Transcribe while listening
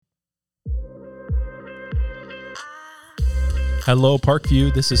Hello,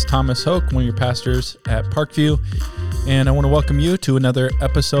 Parkview. This is Thomas Hoke, one of your pastors at Parkview, and I want to welcome you to another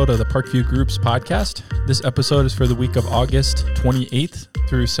episode of the Parkview Groups podcast. This episode is for the week of August 28th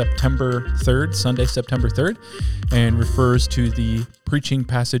through September 3rd, Sunday, September 3rd, and refers to the preaching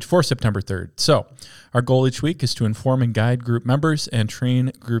passage for September 3rd. So, our goal each week is to inform and guide group members and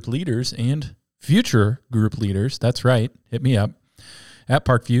train group leaders and future group leaders, that's right, hit me up, at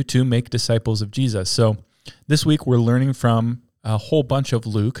Parkview to make disciples of Jesus. So, this week we're learning from a whole bunch of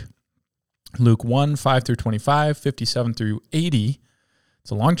Luke 1, 5 through 25, 57 through 80,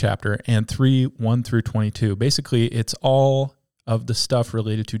 it's a long chapter, and 3, 1 through 22. Basically, it's all of the stuff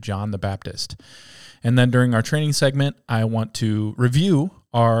related to John the Baptist. And then during our training segment, I want to review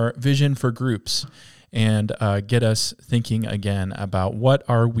our vision for groups and get us thinking again about what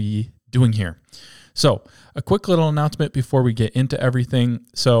are we doing here. So, a quick little announcement before we get into everything.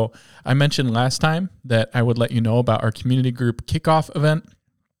 So, I mentioned last time that I would let you know about our community group kickoff event.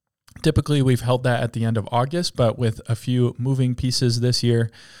 Typically, we've held that at the end of August, but with a few moving pieces this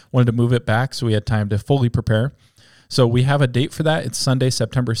year, wanted to move it back so we had time to fully prepare. So, we have a date for that. It's Sunday,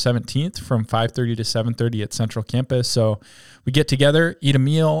 September 17th from 5:30 to 7:30 at Central Campus. So, we get together, eat a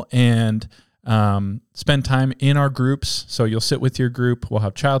meal, and spend time in our groups. So you'll sit with your group. We'll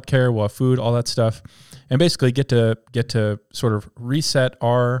have childcare, we'll have food, all that stuff, and basically get to sort of reset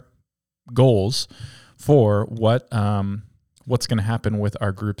our goals for what's going to happen with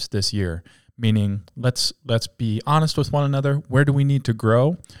our groups this year. Meaning, let's be honest with one another. Where do we need to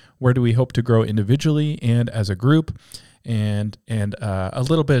grow? Where do we hope to grow individually and as a group? And a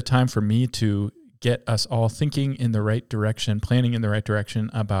little bit of time for me to get us all thinking in the right direction, planning in the right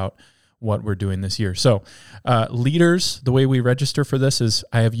direction about what we're doing this year. So leaders, the way we register for this is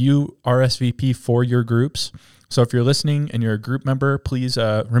I have you RSVP for your groups. So if you're listening and you're a group member, please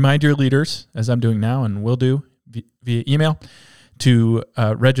remind your leaders, as I'm doing now and will do via email, to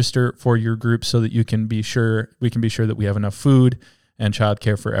register for your group so that we can be sure that we have enough food and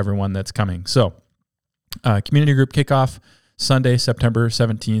childcare for everyone that's coming. So community group kickoff, Sunday, September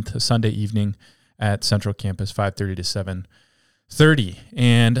 17th, a Sunday evening at Central Campus, 5:30 to 7:30.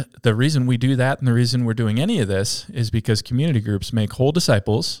 And the reason we do that and the reason we're doing any of this is because community groups make whole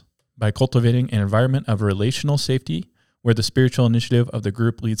disciples by cultivating an environment of relational safety where the spiritual initiative of the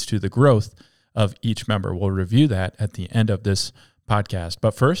group leads to the growth of each member. We'll review that at the end of this podcast.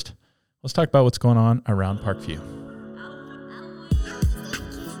 But first, let's talk about what's going on around Parkview.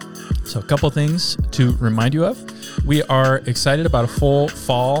 So a couple things to remind you of. We are excited about a full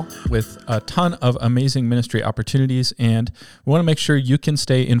fall with a ton of amazing ministry opportunities, and we want to make sure you can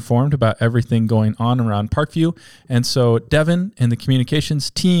stay informed about everything going on around Parkview. And so Devin and the communications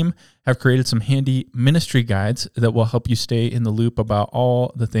team have created some handy ministry guides that will help you stay in the loop about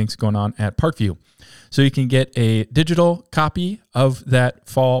all the things going on at Parkview. So you can get a digital copy of that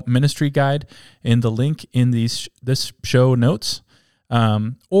fall ministry guide in the link in this show notes.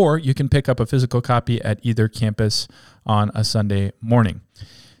 Or you can pick up a physical copy at either campus on a Sunday morning.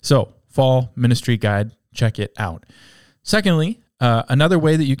 So, Fall Ministry Guide, check it out. Secondly, another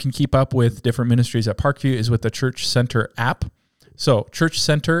way that you can keep up with different ministries at Parkview is with the Church Center app. So, Church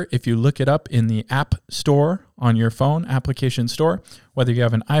Center, if you look it up in the app store on your phone, application store, whether you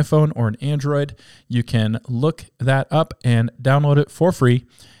have an iPhone or an Android, you can look that up and download it for free,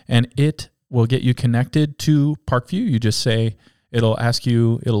 and it will get you connected to Parkview. You just say, it'll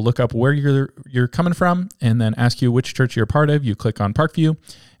look up where you're coming from and then ask you which church you're a part of. You click on Parkview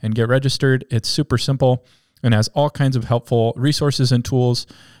and get registered. It's super simple and has all kinds of helpful resources and tools.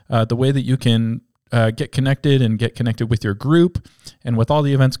 The way that you can get connected with your group and with all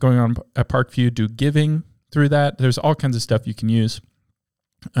the events going on at Parkview, do giving through that. There's all kinds of stuff you can use.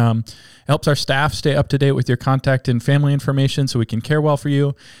 It helps our staff stay up to date with your contact and family information so we can care well for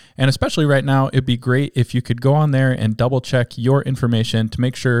you. And especially right now, it'd be great if you could go on there and double check your information to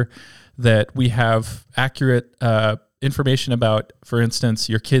make sure that we have accurate information about, for instance,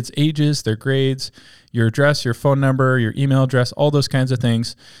 your kids' ages, their grades, your address, your phone number, your email address, all those kinds of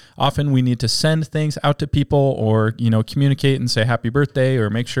things. Often we need to send things out to people or, communicate and say happy birthday or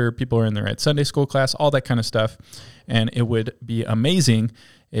make sure people are in the right Sunday school class, all that kind of stuff. And it would be amazing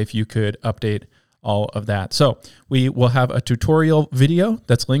if you could update all of that. So we will have a tutorial video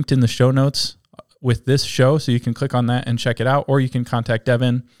that's linked in the show notes with this show, so you can click on that and check it out, or you can contact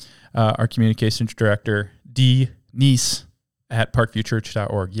Devin, our communications director, Denise at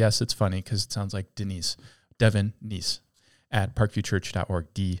parkviewchurch.org. Yes, it's funny because it sounds like Denise. Devin Neese at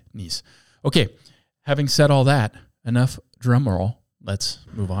parkviewchurch.org. Denise. Okay, having said all that, enough drum roll. Let's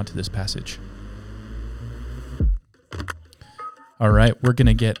move on to this passage. All right, we're going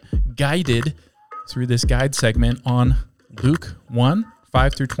to get guided through this guide segment on Luke 1,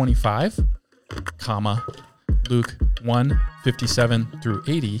 5 through 25, comma, Luke 1, 57 through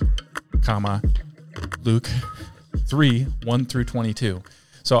 80, comma, Luke 3, 1 through 22.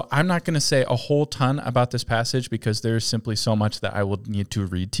 So I'm not going to say a whole ton about this passage because there's simply so much that I will need to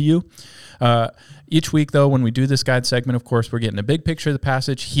read to you. Each week, though, when we do this guide segment, of course, we're getting a big picture of the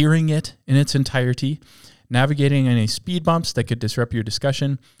passage, hearing it in its entirety, navigating any speed bumps that could disrupt your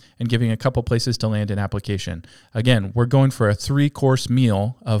discussion, and giving a couple places to land in application. Again, we're going for a 3-course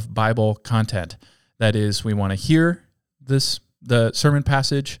meal of Bible content. That is, we want to hear the sermon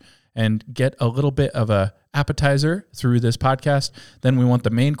passage and get a little bit of a appetizer through this podcast. Then we want the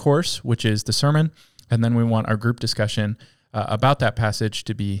main course, which is the sermon, and then we want our group discussion about that passage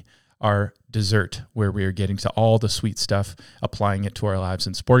to be our dessert, where we are getting to all the sweet stuff, applying it to our lives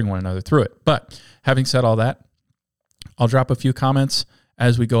and supporting one another through it. But having said all that, I'll drop a few comments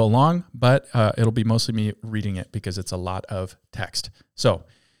as we go along, but it'll be mostly me reading it because it's a lot of text. So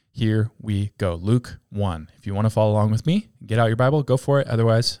here we go. Luke 1. If you want to follow along with me, get out your Bible, go for it.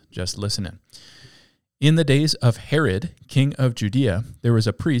 Otherwise, just listen in. In the days of Herod, king of Judea, there was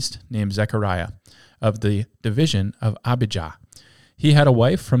a priest named Zechariah of the division of Abijah. He had a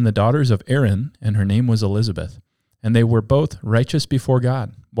wife from the daughters of Aaron, and her name was Elizabeth. And they were both righteous before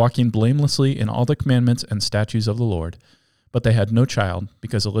God, walking blamelessly in all the commandments and statutes of the Lord. But they had no child,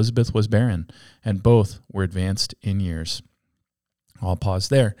 because Elizabeth was barren, and both were advanced in years. I'll pause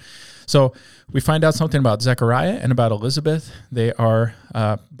there. So we find out something about Zechariah and about Elizabeth. They are,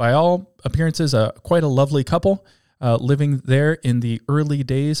 by all appearances, quite a lovely couple, living there in the early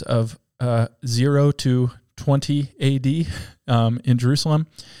days of 0 to 20 AD in Jerusalem.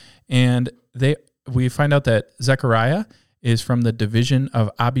 And we find out that Zechariah is from the division of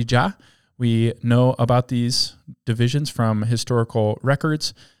Abijah. We know about these divisions from historical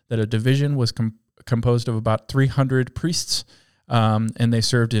records, that a division was composed of about 300 priests, and they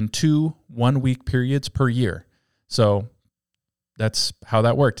served in 2 one-week periods per year. So that's how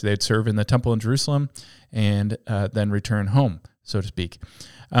that worked. They'd serve in the temple in Jerusalem and then return home, so to speak.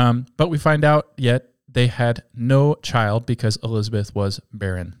 But we find out yet they had no child because Elizabeth was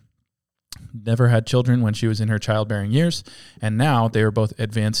barren. Never had children when she was in her childbearing years, and now they are both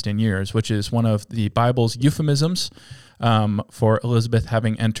advanced in years, which is one of the Bible's euphemisms for Elizabeth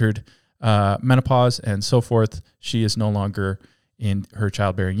having entered menopause and so forth. She is no longer in her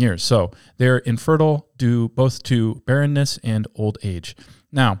childbearing years. So they're infertile due both to barrenness and old age.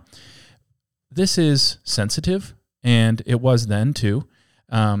 Now, this is sensitive, and it was then too.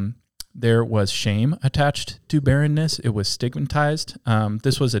 There was shame attached to barrenness. It was stigmatized.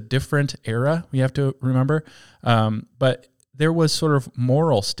 This was a different era, we have to remember. But there was sort of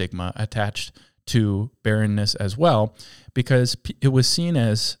moral stigma attached to barrenness as well, because it was seen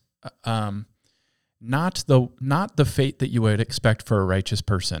as not the fate that you would expect for a righteous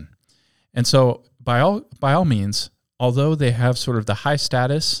person. And so by all means, although they have sort of the high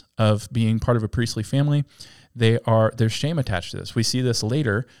status of being part of a priestly family, there's shame attached to this. We see this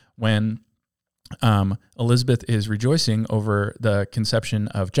later when Elizabeth is rejoicing over the conception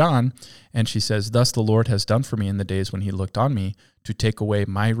of John, and she says, "Thus the Lord has done for me in the days when he looked on me to take away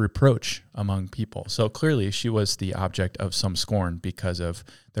my reproach among people." So clearly she was the object of some scorn because of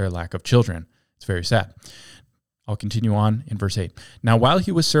their lack of children. It's very sad. I'll continue on in verse 8. Now, while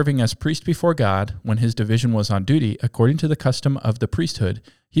he was serving as priest before God, when his division was on duty, according to the custom of the priesthood,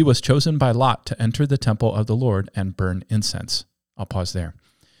 he was chosen by lot to enter the temple of the Lord and burn incense. I'll pause there.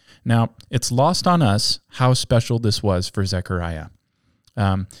 Now, it's lost on us how special this was for Zechariah.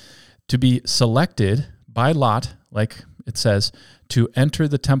 To be selected by lot, like it says, to enter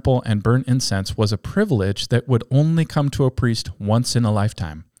the temple and burn incense was a privilege that would only come to a priest once in a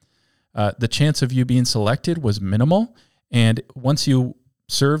lifetime. The chance of you being selected was minimal, and once you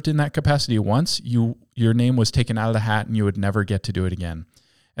served in that capacity once, your name was taken out of the hat and you would never get to do it again.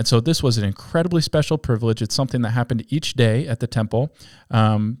 And so this was an incredibly special privilege. It's something that happened each day at the temple,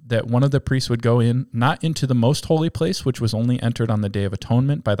 that one of the priests would go in, not into the most holy place, which was only entered on the Day of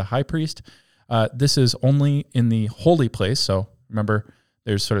Atonement by the high priest. This is only in the holy place. So remember,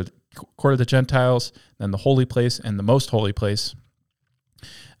 there's sort of court of the Gentiles, then the holy place and the most holy place.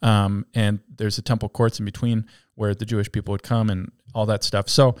 And there's the temple courts in between where the Jewish people would come and all that stuff.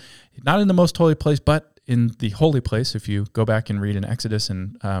 So not in the most holy place, but in the holy place. If you go back and read in Exodus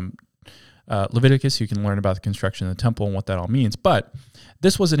and Leviticus, you can learn about the construction of the temple and what that all means. But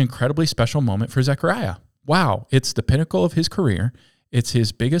this was an incredibly special moment for Zechariah. Wow, it's the pinnacle of his career. It's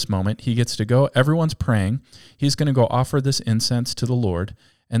his biggest moment. He gets to go, everyone's praying. He's going to go offer this incense to the Lord,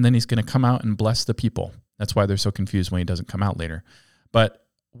 and then he's going to come out and bless the people. That's why they're so confused when he doesn't come out later. But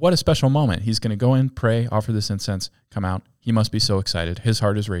what a special moment. He's going to go in, pray, offer this incense, come out, He must be so excited. His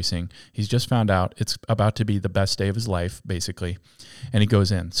heart is racing. He's just found out it's about to be the best day of his life, basically. And he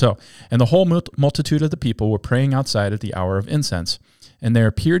goes in. And the whole multitude of the people were praying outside at the hour of incense. And there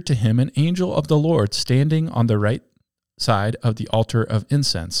appeared to him an angel of the Lord standing on the right side of the altar of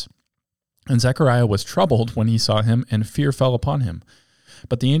incense. And Zechariah was troubled when he saw him, and fear fell upon him.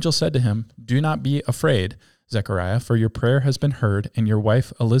 But the angel said to him, "Do not be afraid, Zechariah, for your prayer has been heard, and your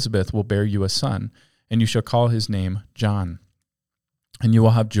wife Elizabeth will bear you a son, and you shall call his name John. And you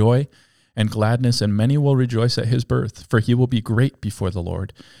will have joy and gladness, and many will rejoice at his birth, for he will be great before the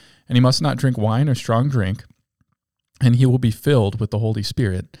Lord. And he must not drink wine or strong drink, and he will be filled with the Holy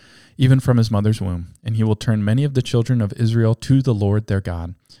Spirit, even from his mother's womb. And he will turn many of the children of Israel to the Lord their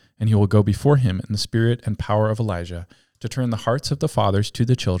God. And he will go before him in the spirit and power of Elijah, to turn the hearts of the fathers to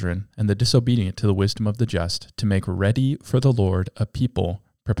the children, and the disobedient to the wisdom of the just, to make ready for the Lord a people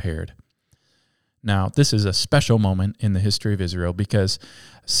prepared." Now, this is a special moment in the history of Israel because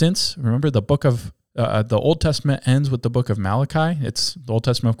remember, the book of the Old Testament ends with the book of Malachi. The Old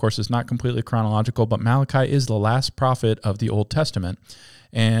Testament, of course, is not completely chronological, but Malachi is the last prophet of the Old Testament.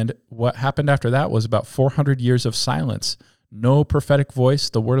 And what happened after that was about 400 years of silence. No prophetic voice.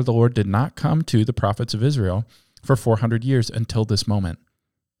 The word of the Lord did not come to the prophets of Israel for 400 years until this moment.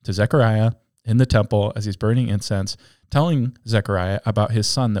 To Zechariah in the temple as he's burning incense, telling Zechariah about his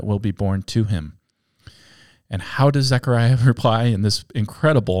son that will be born to him. And how does Zechariah reply in this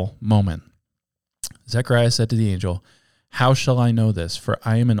incredible moment? Zechariah said to the angel, "How shall I know this? For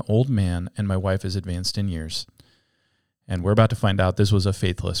I am an old man and my wife is advanced in years." And we're about to find out this was a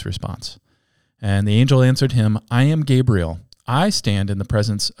faithless response. And the angel answered him, "I am Gabriel. I stand in the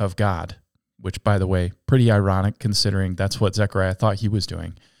presence of God," which, by the way, pretty ironic considering that's what Zechariah thought he was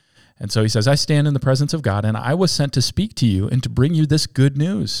doing. And so he says, "I stand in the presence of God, and I was sent to speak to you and to bring you this good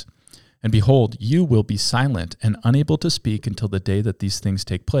news. And behold, you will be silent and unable to speak until the day that these things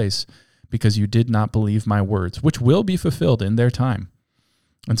take place, because you did not believe my words, which will be fulfilled in their time."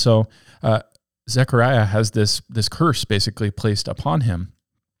 And so Zechariah has this curse basically placed upon him,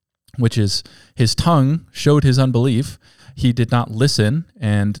 which is his tongue showed his unbelief. He did not listen,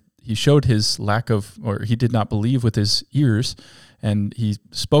 and he showed his he did not believe with his ears, and he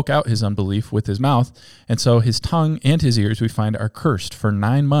spoke out his unbelief with his mouth. And so his tongue and his ears, we find, are cursed for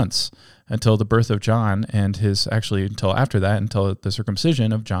 9 months until the birth of John, and until after that, until the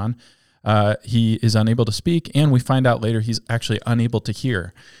circumcision of John. He is unable to speak, and we find out later he's actually unable to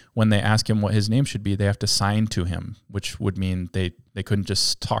hear. When they ask him what his name should be, they have to sign to him, which would mean they couldn't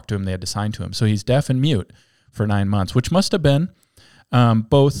just talk to him, they had to sign to him. So he's deaf and mute for 9 months, which must have been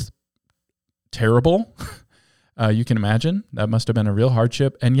both terrible, you can imagine, that must have been a real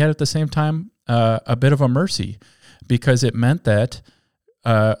hardship, and yet at the same time, a bit of a mercy, because it meant that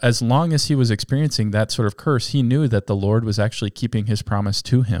as long as he was experiencing that sort of curse, he knew that the Lord was actually keeping his promise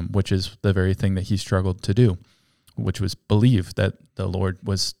to him, which is the very thing that he struggled to do, which was believe that the Lord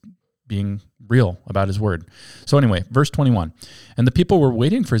was being real about his word. So anyway, verse 21, "And the people were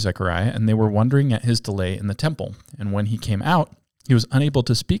waiting for Zechariah, and they were wondering at his delay in the temple. And when he came out, he was unable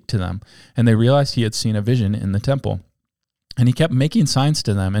to speak to them, and they realized he had seen a vision in the temple. And he kept making signs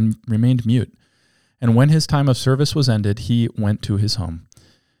to them and remained mute. And when his time of service was ended, he went to his home.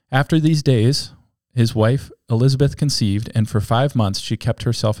 After these days, his wife Elizabeth conceived, and for 5 months she kept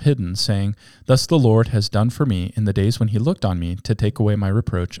herself hidden, saying, 'Thus the Lord has done for me in the days when he looked on me to take away my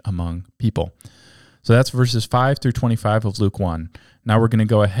reproach among people.'" So that's verses 5 through 25 of Luke 1. Now we're going to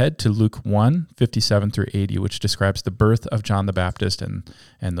go ahead to Luke 1, 57 through 80, which describes the birth of John the Baptist and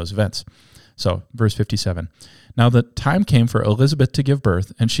those events. So verse 57, "Now the time came for Elizabeth to give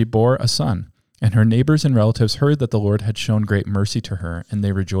birth, and she bore a son. And her neighbors and relatives heard that the Lord had shown great mercy to her, and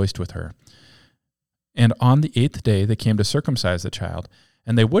they rejoiced with her. And on the 8th day they came to circumcise the child,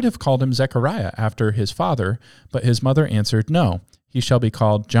 and they would have called him Zechariah after his father, but his mother answered, 'No, he shall be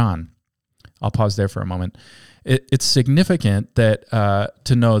called John.'" I'll pause there for a moment. It's significant that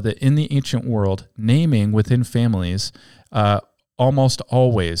to know that in the ancient world, naming within families almost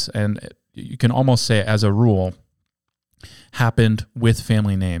always, and you can almost say as a rule, happened with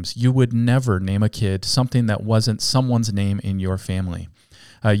family names. You would never name a kid something that wasn't someone's name in your family.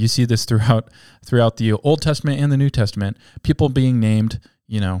 You see this throughout the Old Testament and the New Testament, people being named,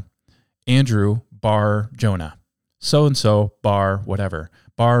 Andrew bar Jonah, so-and-so bar whatever,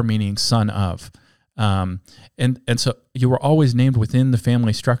 bar meaning son of. And so you were always named within the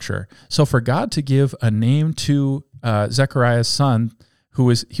family structure. So for God to give a name to Zechariah's son,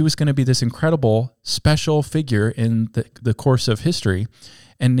 he was going to be this incredible special figure in the course of history,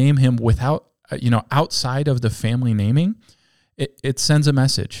 and name him without, outside of the family naming, it sends a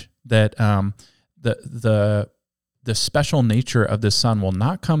message that the the special nature of this son will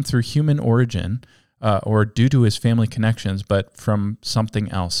not come through human origin or due to his family connections, but from something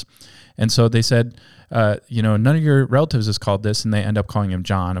else. And so they said, none of your relatives is called this, and they end up calling him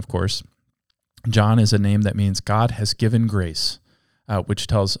John, of course. John is a name that means God has given grace, which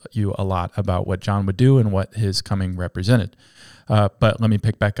tells you a lot about what John would do and what his coming represented. But let me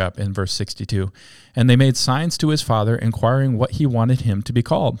pick back up in verse 62. And they made signs to his father, inquiring what he wanted him to be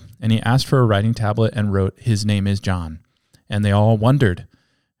called. And he asked for a writing tablet and wrote, "His name is John." And they all wondered.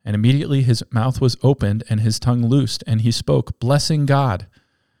 And immediately his mouth was opened and his tongue loosed, and he spoke, blessing God.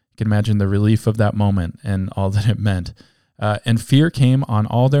 You can imagine the relief of that moment and all that it meant. And fear came on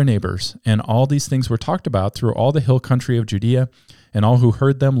all their neighbors, and all these things were talked about through all the hill country of Judea, and all who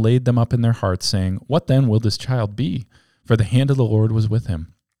heard them laid them up in their hearts, saying, "What then will this child be? For the hand of the Lord was with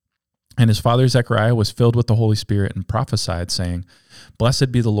him." And his father Zechariah was filled with the Holy Spirit and prophesied, saying,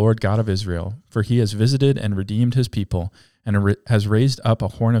 "Blessed be the Lord God of Israel, for he has visited and redeemed his people, and has raised up a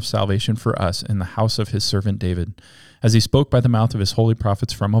horn of salvation for us in the house of his servant David, as he spoke by the mouth of his holy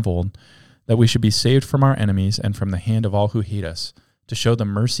prophets from of old, that we should be saved from our enemies and from the hand of all who hate us, to show the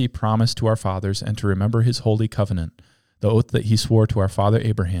mercy promised to our fathers and to remember his holy covenant, the oath that he swore to our father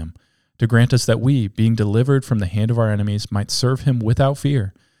Abraham, to grant us that we, being delivered from the hand of our enemies, might serve him without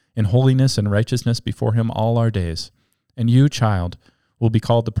fear, in holiness and righteousness before him all our days. And you, child, will be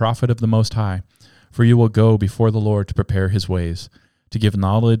called the prophet of the Most High, for you will go before the Lord to prepare his ways, to give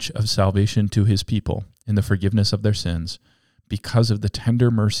knowledge of salvation to his people in the forgiveness of their sins, because of the tender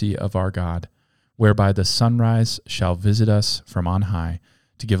mercy of our God, whereby the sunrise shall visit us from on high,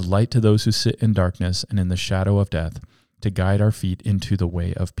 to give light to those who sit in darkness and in the shadow of death, to guide our feet into the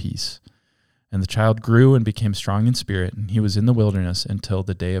way of peace. And the child grew and became strong in spirit, and he was in the wilderness until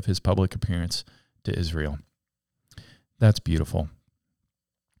the day of his public appearance to Israel. That's beautiful.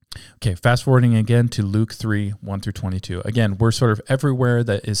 Okay, fast forwarding again to Luke 3, 1 through 22. Again, we're sort of everywhere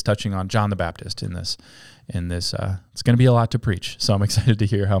that is touching on John the Baptist in this. It's going to be a lot to preach, so I'm excited to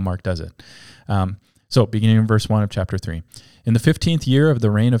hear how Mark does it. So beginning in verse 1 of chapter 3. In the 15th year of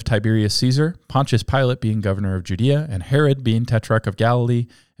the reign of Tiberius Caesar, Pontius Pilate being governor of Judea, and Herod being tetrarch of Galilee,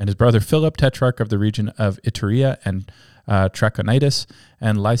 and his brother Philip tetrarch of the region of Iturea and Trachonitis,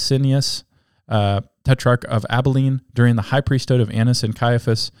 and Licinius tetrarch of Abilene, during the high priesthood of Annas and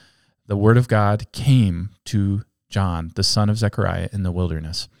Caiaphas, the word of God came to John, the son of Zechariah, in the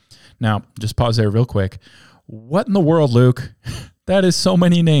wilderness. Now, just pause there real quick. What in the world, Luke? That is so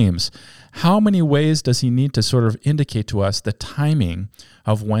many names. How many ways does he need to sort of indicate to us the timing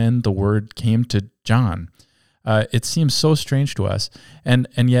of when the word came to John? It seems so strange to us, and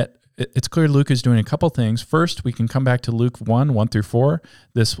yet it's clear Luke is doing a couple things. First, we can come back to Luke 1 through 4,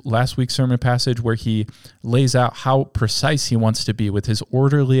 this last week's sermon passage where he lays out how precise he wants to be with his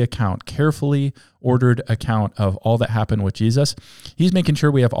orderly account, carefully ordered account of all that happened with Jesus. He's making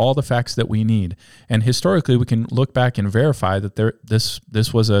sure we have all the facts that we need. And historically, we can look back and verify that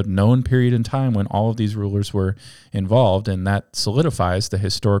this was a known period in time when all of these rulers were involved, and that solidifies the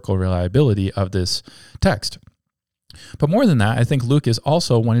historical reliability of this text. But more than that, I think Luke is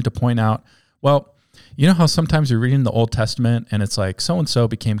also wanting to point out, well, you know how sometimes you're reading the Old Testament and it's like so-and-so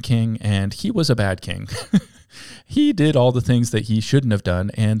became king and he was a bad king. He did all the things that he shouldn't have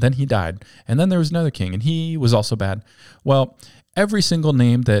done, and then he died. And then there was another king and he was also bad. Well, every single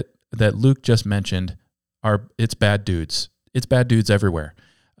name that Luke just mentioned, it's bad dudes. It's bad dudes everywhere.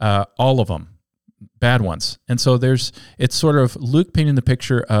 All of them. Bad ones. And so it's sort of Luke painting the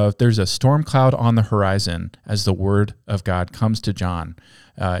picture of there's a storm cloud on the horizon as the word of God comes to John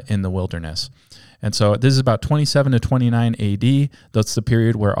in the wilderness. And so this is about 27 to 29 AD. That's the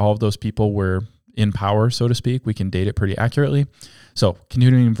period where all of those people were in power, so to speak. We can date it pretty accurately. So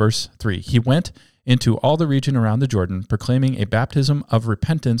continuing in verse 3, he went into all the region around the Jordan, proclaiming a baptism of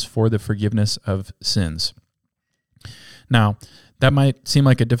repentance for the forgiveness of sins. Now, that might seem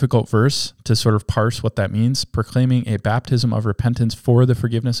like a difficult verse to sort of parse what that means. Proclaiming a baptism of repentance for the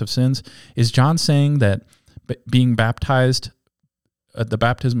forgiveness of sins. Is John saying that being baptized, the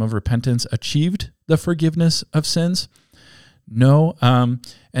baptism of repentance, achieved the forgiveness of sins? No.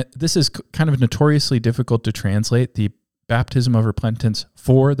 This is kind of notoriously difficult to translate, the baptism of repentance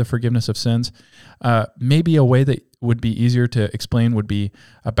for the forgiveness of sins. Maybe a way that would be easier to explain would be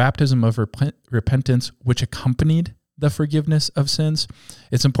a baptism of repentance which accompanied the forgiveness of sins.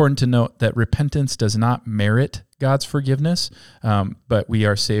 It's important to note that repentance does not merit God's forgiveness, but we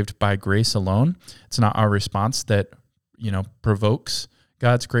are saved by grace alone. It's not our response that, provokes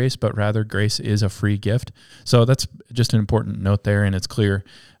God's grace, but rather grace is a free gift. So that's just an important note there, and it's clear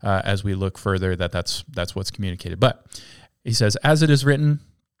as we look further that that's what's communicated. But he says, as it is written,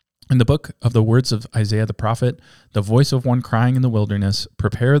 In the book of the words of Isaiah the prophet, the voice of one crying in the wilderness,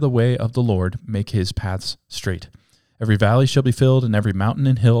 prepare the way of the Lord, make his paths straight. Every valley shall be filled, and every mountain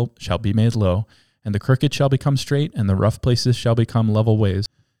and hill shall be made low, and the crooked shall become straight, and the rough places shall become level ways,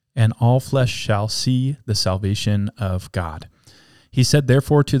 and all flesh shall see the salvation of God. He said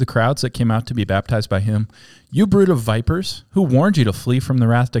therefore to the crowds that came out to be baptized by him, You brood of vipers, who warned you to flee from the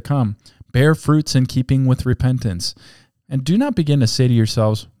wrath to come? Bear fruits in keeping with repentance. And do not begin to say to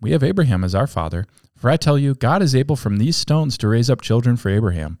yourselves, We have Abraham as our father. For I tell you, God is able from these stones to raise up children for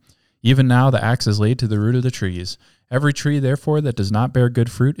Abraham. Even now the axe is laid to the root of the trees. Every tree, therefore, that does not bear good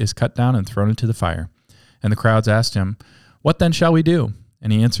fruit is cut down and thrown into the fire. And the crowds asked him, What then shall we do?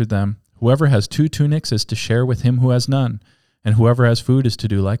 And he answered them, Whoever has 2 tunics is to share with him who has none, and whoever has food is to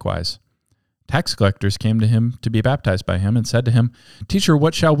do likewise. Tax collectors came to him to be baptized by him and said to him, Teacher,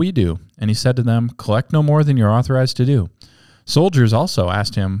 what shall we do? And he said to them, Collect no more than you are authorized to do. Soldiers also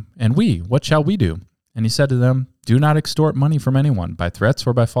asked him, And we, what shall we do? And he said to them, Do not extort money from anyone by threats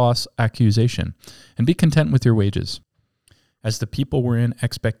or by false accusation, and be content with your wages. As the people were in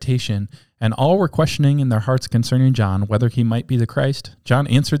expectation, and all were questioning in their hearts concerning John, whether he might be the Christ, John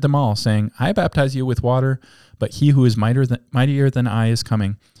answered them all, saying, I baptize you with water, but he who is mightier than I is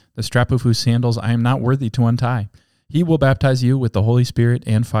coming, the strap of whose sandals I am not worthy to untie. He will baptize you with the Holy Spirit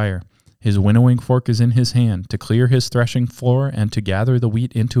and fire. His winnowing fork is in his hand, to clear his threshing floor and to gather the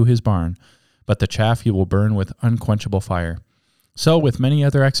wheat into his barn, but the chaff he will burn with unquenchable fire. So with many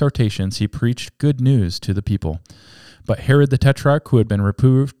other exhortations he preached good news to the people. But Herod the Tetrarch, who had been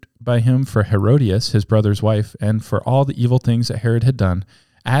reproved by him for Herodias, his brother's wife, and for all the evil things that Herod had done,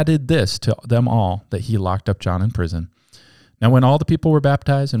 added this to them all, that he locked up John in prison. Now when all the people were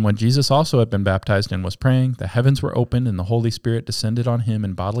baptized, and when Jesus also had been baptized and was praying, the heavens were opened, and the Holy Spirit descended on him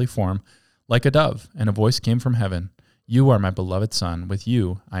in bodily form, like a dove, and a voice came from heaven, You are my beloved Son, with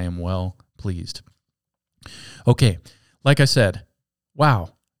you I am well pleased. Okay, like I said,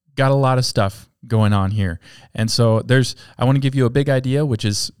 wow, got a lot of stuff going on here. And so I want to give you a big idea, which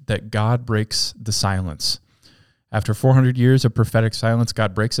is that God breaks the silence. After 400 years of prophetic silence,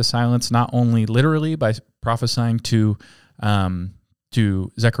 God breaks the silence, not only literally by prophesying to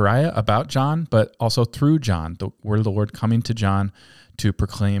Zechariah about John, but also through John, the word of the Lord coming to John to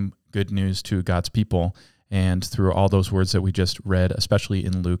proclaim good news to God's people, and through all those words that we just read, especially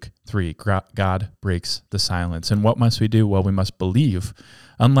in Luke 3. God breaks the silence. And what must we do? Well, we must believe.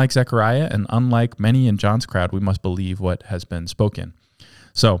 Unlike Zechariah and unlike many in John's crowd, we must believe what has been spoken.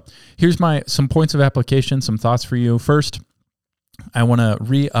 So here's some points of application, some thoughts for you. First, I want to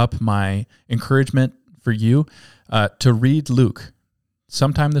re-up my encouragement for you to read Luke.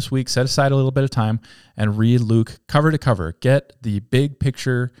 Sometime this week, set aside a little bit of time and read Luke cover to cover. Get the big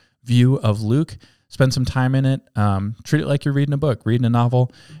picture view of Luke. Spend some time in it. Treat it like you're reading a book, reading a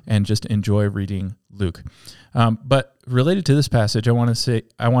novel, and just enjoy reading Luke. But related to this passage, I want us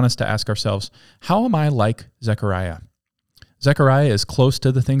to ask ourselves, how am I like Zechariah? Zechariah is close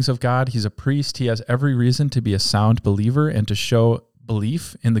to the things of God. He's a priest. He has every reason to be a sound believer and to show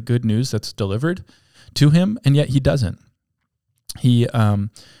belief in the good news that's delivered to him, and yet he doesn't. He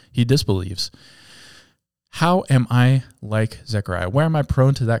disbelieves. How am I like Zechariah? Where am I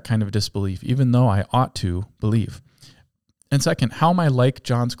prone to that kind of disbelief, even though I ought to believe? And second, how am I like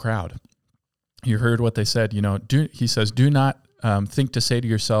John's crowd? You heard what they said. He says, do not think to say to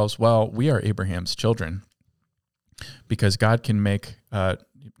yourselves, well, we are Abraham's children, because God can make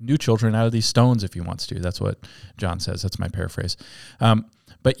new children out of these stones if he wants to. That's what John says. That's my paraphrase.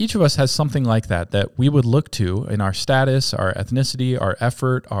 But each of us has something like that we would look to in our status, our ethnicity, our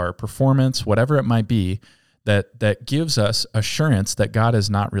effort, our performance, whatever it might be, that gives us assurance that God is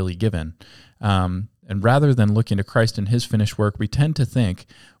not really given. And rather than looking to Christ and his finished work, we tend to think,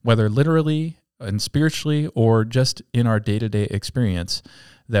 whether literally and spiritually or just in our day-to-day experience,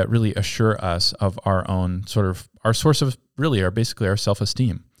 that really assure us of our own our source of basically our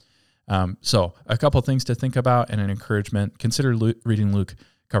self-esteem. So a couple things to think about and an encouragement. Consider reading Luke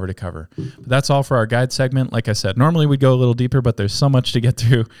cover to cover. But that's all for our guide segment. Like I said, normally we'd go a little deeper, but there's so much to get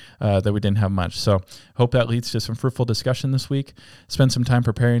through that we didn't have much. So hope that leads to some fruitful discussion this week. Spend some time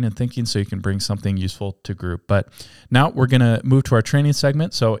preparing and thinking so you can bring something useful to group. But now we're going to move to our training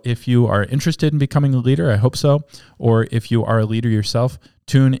segment. So if you are interested in becoming a leader, I hope so, or if you are a leader yourself,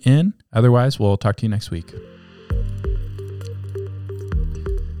 tune in. Otherwise, we'll talk to you next week.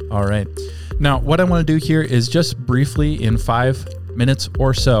 All right. Now, what I want to do here is just briefly, in 5 minutes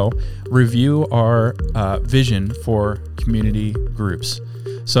or so, review our vision for community groups.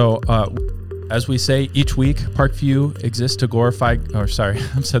 So, as we say each week, Parkview exists to glorify, I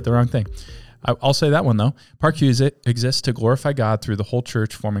said the wrong thing. I'll say that one, though. Parkview exists to glorify God through the whole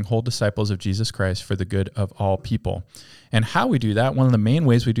church, forming whole disciples of Jesus Christ for the good of all people. And how we do that, one of the main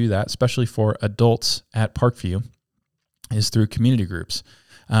ways we do that, especially for adults at Parkview, is through community groups.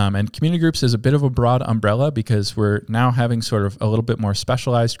 And community groups is a bit of a broad umbrella because we're now having sort of a little bit more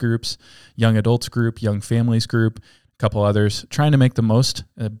specialized groups, young adults group, young families group, a couple others, trying to make the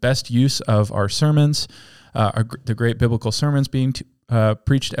best use of our sermons, the great biblical sermons being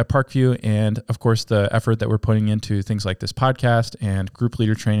preached at Parkview, and of course the effort that we're putting into things like this podcast and group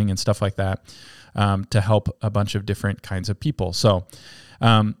leader training and stuff like that to help a bunch of different kinds of people. So,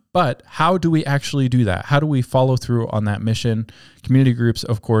 but how do we actually do that? How do we follow through on that mission? Community groups,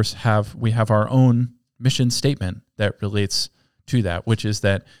 of course, have our own mission statement that relates to that, which is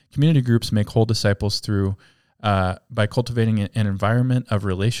that community groups make whole disciples through by cultivating an environment of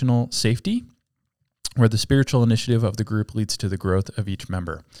relational safety, where the spiritual initiative of the group leads to the growth of each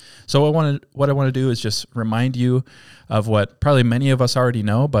member. So what I want to do is just remind you of what probably many of us already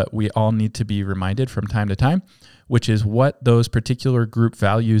know, but we all need to be reminded from time to time, which is what those particular group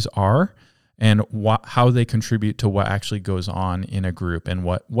values are and how they contribute to what actually goes on in a group, and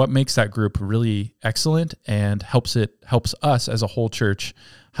what makes that group really excellent and helps us as a whole church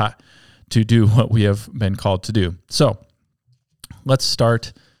to do what we have been called to do. So let's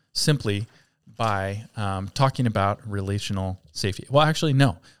start simply by talking about relational safety. Well, actually,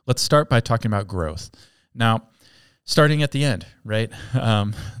 no. Let's start by talking about growth. Now, starting at the end, right?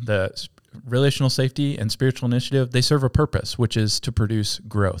 The relational safety and spiritual initiative, they serve a purpose, which is to produce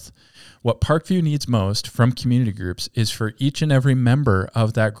growth. What Parkview needs most from community groups is for each and every member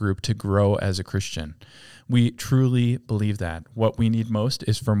of that group to grow as a Christian. We truly believe that. What we need most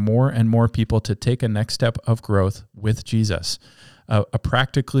is for more and more people to take a next step of growth with Jesus, a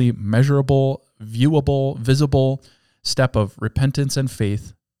practically measurable, viewable, visible step of repentance and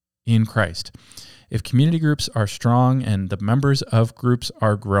faith in Christ. If community groups are strong and the members of groups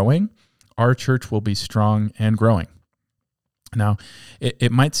are growing, our church will be strong and growing. Now,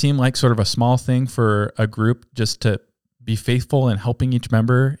 it might seem like sort of a small thing for a group just to be faithful in helping each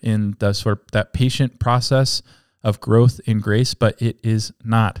member in the sort of that patient process of growth in grace, but it is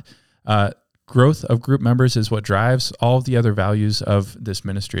not. Growth of group members is what drives all of the other values of this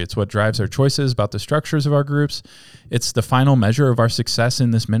ministry. It's what drives our choices about the structures of our groups. It's the final measure of our success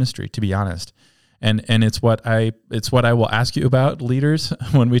in this ministry, to be honest. And it's what I will ask you about, leaders,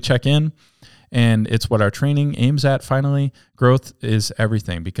 when we check in. And it's what our training aims at. Finally, growth is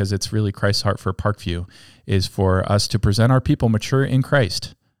everything, because it's really Christ's heart for Parkview is for us to present our people mature in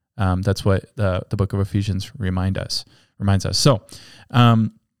Christ. That's what the book of Ephesians reminds us. So,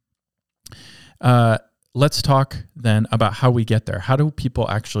 let's talk then about how we get there. How do people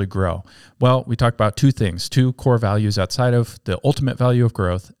actually grow? Well, we talked about two core values outside of the ultimate value of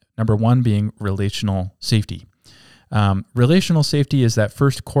growth. Number one being relational safety. Relational safety is that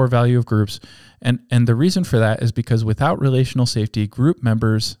first core value of groups. And the reason for that is because without relational safety, group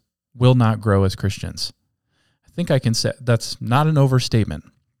members will not grow as Christians. I think I can say that's not an overstatement.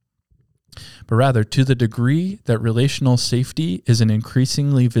 But rather, to the degree that relational safety is an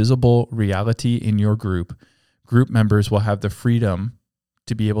increasingly visible reality in your group members will have the freedom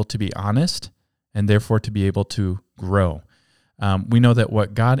to be able to be honest and therefore to be able to grow. We know that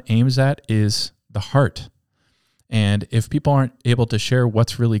what God aims at is the heart. And if people aren't able to share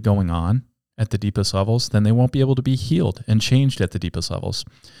what's really going on at the deepest levels, then they won't be able to be healed and changed at the deepest levels.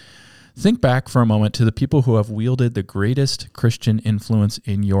 Think back for a moment to the people who have wielded the greatest Christian influence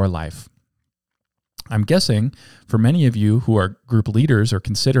in your life. I'm guessing for many of you who are group leaders or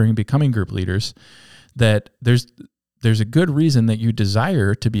considering becoming group leaders, that there's a good reason that you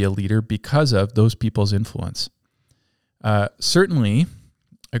desire to be a leader because of those people's influence. Certainly,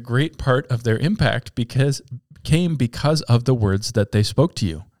 a great part of their impact came because of the words that they spoke to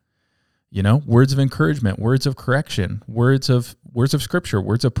you. You know, words of encouragement, words of correction, words of scripture,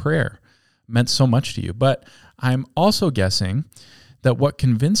 words of prayer meant so much to you. But I'm also guessing that what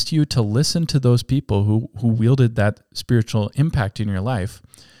convinced you to listen to those people who wielded that spiritual impact in your life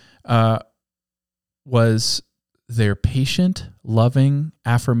was their patient, loving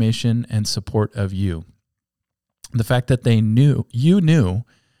affirmation and support of you. The fact that you knew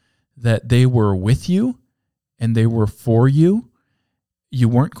that they were with you and they were for you. You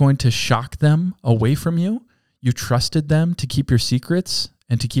weren't going to shock them away from you. You trusted them to keep your secrets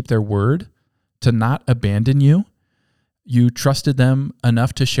and to keep their word, to not abandon you. You trusted them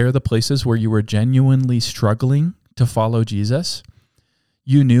enough to share the places where you were genuinely struggling to follow Jesus.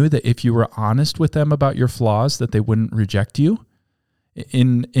 You knew that if you were honest with them about your flaws, that they wouldn't reject you.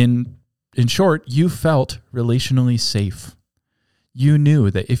 In short, you felt relationally safe. you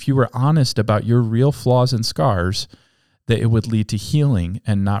knew that if you were honest about your real flaws and scars, that it would lead to healing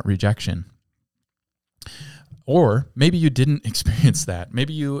and not rejection. Or maybe you didn't experience that.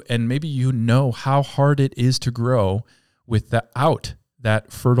 Maybe you know how hard it is to grow without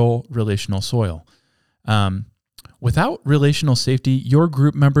that fertile relational soil. Without relational safety, your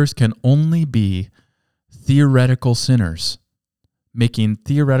group members can only be theoretical sinners, making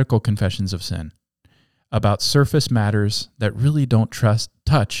theoretical confessions of sin about surface matters that really don't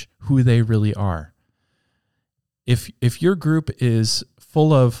touch who they really are. If your group is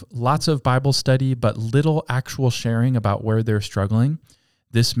full of lots of Bible study but little actual sharing about where they're struggling,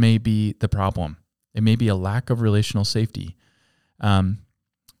 this may be the problem. It may be a lack of relational safety. And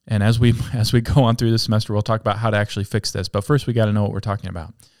as we go on through this semester, we'll talk about how to actually fix this. But first, we got to know what we're talking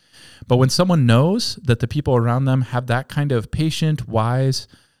about. But when someone knows that the people around them have that kind of patient, wise,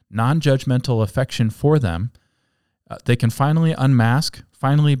 non-judgmental affection for them, they can finally unmask,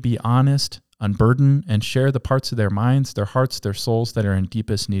 finally be honest, unburden, and share the parts of their minds, their hearts, their souls that are in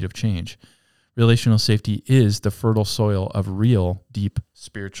deepest need of change. Relational safety is the fertile soil of real, deep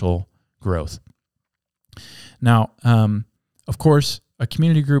spiritual growth. Now, of course, a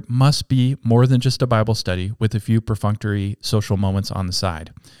community group must be more than just a Bible study with a few perfunctory social moments on the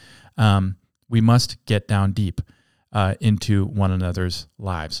side. We must get down deep into one another's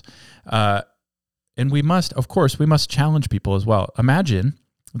lives. And we must challenge people as well. Imagine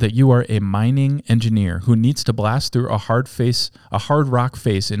that you are a mining engineer who needs to blast through a hard rock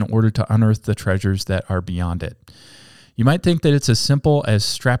face in order to unearth the treasures that are beyond it. You might think that it's as simple as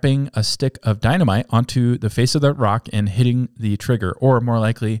strapping a stick of dynamite onto the face of that rock and hitting the trigger, or more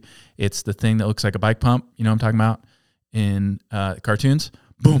likely, it's the thing that looks like a bike pump, you know what I'm talking about, in cartoons.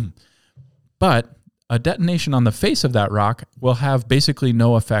 Boom. But a detonation on the face of that rock will have basically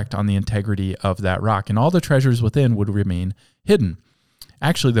no effect on the integrity of that rock, and all the treasures within would remain hidden.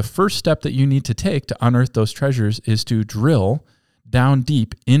 Actually, the first step that you need to take to unearth those treasures is to drill down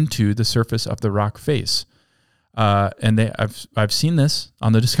deep into the surface of the rock face. I've seen this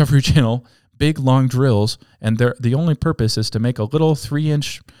on the Discovery Channel, big long drills, and the only purpose is to make a little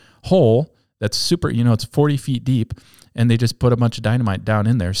 3-inch hole that's super, it's 40 feet deep, and they just put a bunch of dynamite down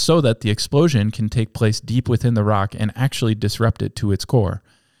in there so that the explosion can take place deep within the rock and actually disrupt it to its core.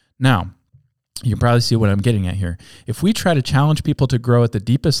 Now, you can probably see what I'm getting at here. If we try to challenge people to grow at the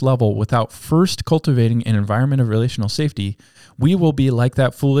deepest level without first cultivating an environment of relational safety, we will be like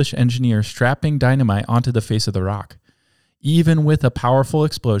that foolish engineer strapping dynamite onto the face of the rock. Even with a powerful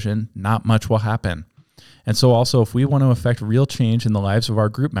explosion, not much will happen. And so also, if we want to affect real change in the lives of our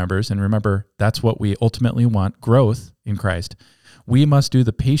group members, and remember, that's what we ultimately want, growth in Christ, we must do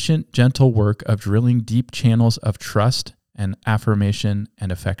the patient, gentle work of drilling deep channels of trust and affirmation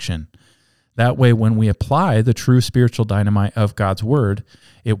and affection. That way, when we apply the true spiritual dynamite of God's word,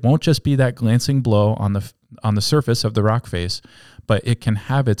 it won't just be that glancing blow on the surface of the rock face, but it can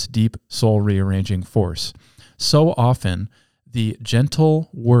have its deep soul rearranging force. So often, the gentle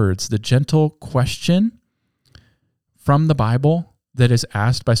words, the gentle question from the Bible that is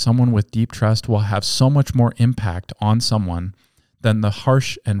asked by someone with deep trust will have so much more impact on someone than the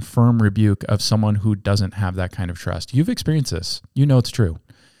harsh and firm rebuke of someone who doesn't have that kind of trust. You've experienced this. You know it's true.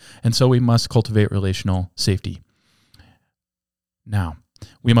 And so we must cultivate relational safety. Now,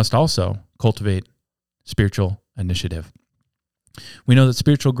 we must also cultivate spiritual initiative. We know that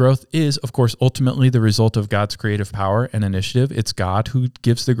spiritual growth is, of course, ultimately the result of God's creative power and initiative. It's God who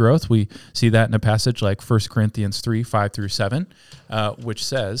gives the growth. We see that in a passage like 1 Corinthians 3, 5-7, which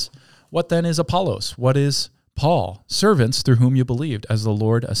says, "What then is Apollos? What is Paul? Servants through whom you believed, as the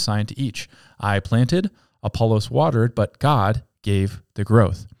Lord assigned to each. I planted, Apollos watered, but God gave the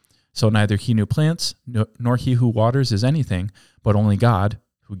growth. So neither he who plants nor he who waters is anything, but only God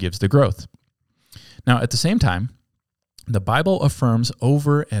who gives the growth." Now, at the same time, the Bible affirms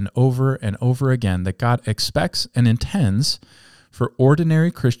over and over and over again that God expects and intends for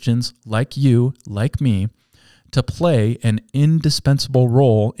ordinary Christians like you, like me, to play an indispensable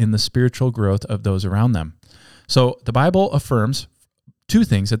role in the spiritual growth of those around them. So the Bible affirms two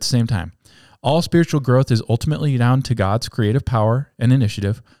things at the same time. All spiritual growth is ultimately down to God's creative power and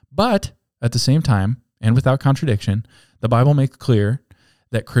initiative, but at the same time, and without contradiction, the Bible makes clear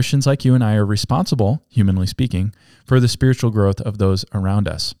that Christians like you and I are responsible, humanly speaking, for the spiritual growth of those around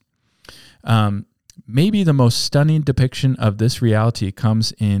us. Maybe the most stunning depiction of this reality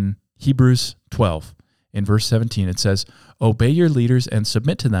comes in Hebrews 12. In verse 17, it says, "Obey your leaders and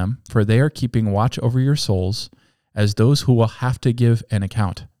submit to them, for they are keeping watch over your souls as those who will have to give an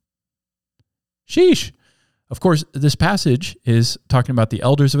account." Sheesh. Of course, this passage is talking about the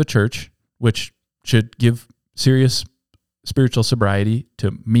elders of a church, which should give serious spiritual sobriety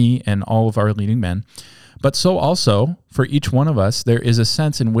to me and all of our leading men. But so also for each one of us, there is a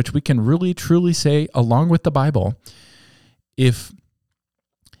sense in which we can really truly say, along with the Bible, if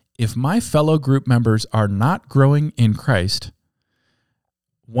my fellow group members are not growing in Christ,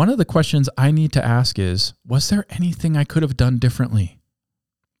 one of the questions I need to ask is, was there anything I could have done differently?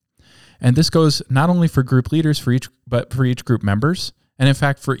 And this goes not only for group leaders, but for each group members, and in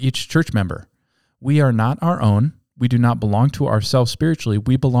fact, for each church member. We are not our own. We do not belong to ourselves spiritually.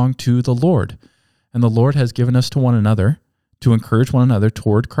 We belong to the Lord. And the Lord has given us to one another to encourage one another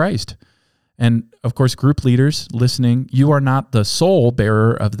toward Christ. And of course, group leaders listening, you are not the sole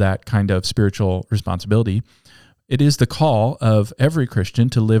bearer of that kind of spiritual responsibility. It is the call of every Christian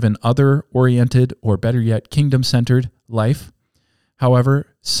to live an other-oriented, or better yet, kingdom-centered life.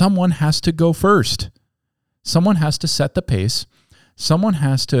 However, someone has to go first. Someone has to set the pace. Someone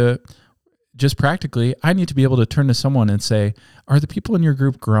has to, just practically, I need to be able to turn to someone and say, are the people in your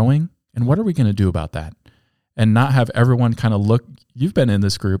group growing? And what are we going to do about that? And not have everyone kind of look, you've been in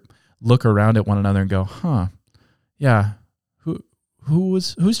this group, look around at one another and go, yeah,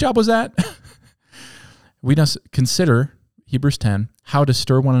 whose job was that? We must consider, Hebrews 10, how to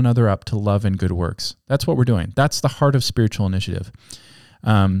stir one another up to love and good works. That's what we're doing. That's the heart of spiritual initiative.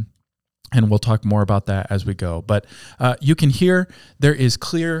 And we'll talk more about that as we go. But you can hear there is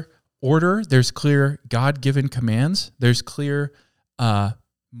clear order. There's clear God-given commands. There's clear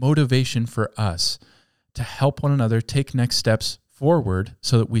motivation for us to help one another take next steps forward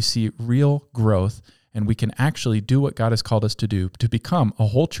so that we see real growth and we can actually do what God has called us to do, to become a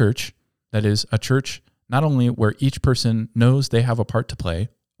whole church that is a church not only where each person knows they have a part to play,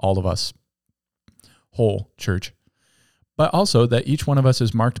 all of us, whole church, but also that each one of us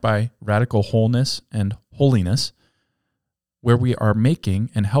is marked by radical wholeness and holiness, where we are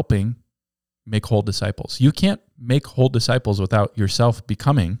making and helping make whole disciples. You can't make whole disciples without yourself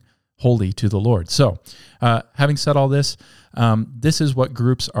becoming holy to the Lord. So, having said all this, this is what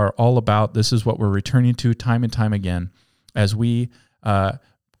groups are all about. This is what we're returning to time and time again as we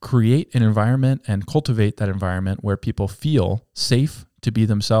create an environment and cultivate that environment where people feel safe to be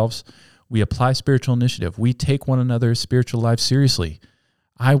themselves. We apply spiritual initiative. We take one another's spiritual lives seriously.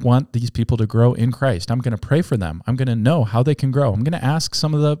 I want these people to grow in Christ. I'm going to pray for them. I'm going to know how they can grow. I'm going to ask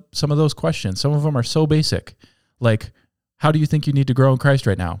some of those questions. Some of them are so basic, like, how do you think you need to grow in Christ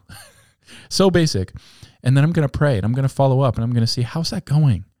right now? So basic. And then I'm going to pray and I'm going to follow up and I'm going to see, how's that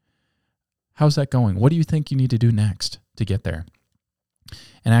going? How's that going? What do you think you need to do next to get there?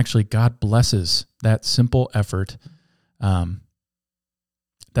 And actually, God blesses that simple effort, that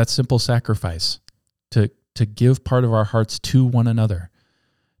simple sacrifice to give part of our hearts to one another,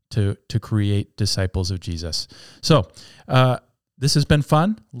 to create disciples of Jesus. So this has been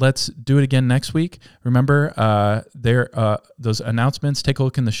fun. Let's do it again next week. Remember, those announcements, take a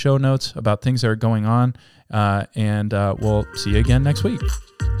look in the show notes about things that are going on, and we'll see you again next week.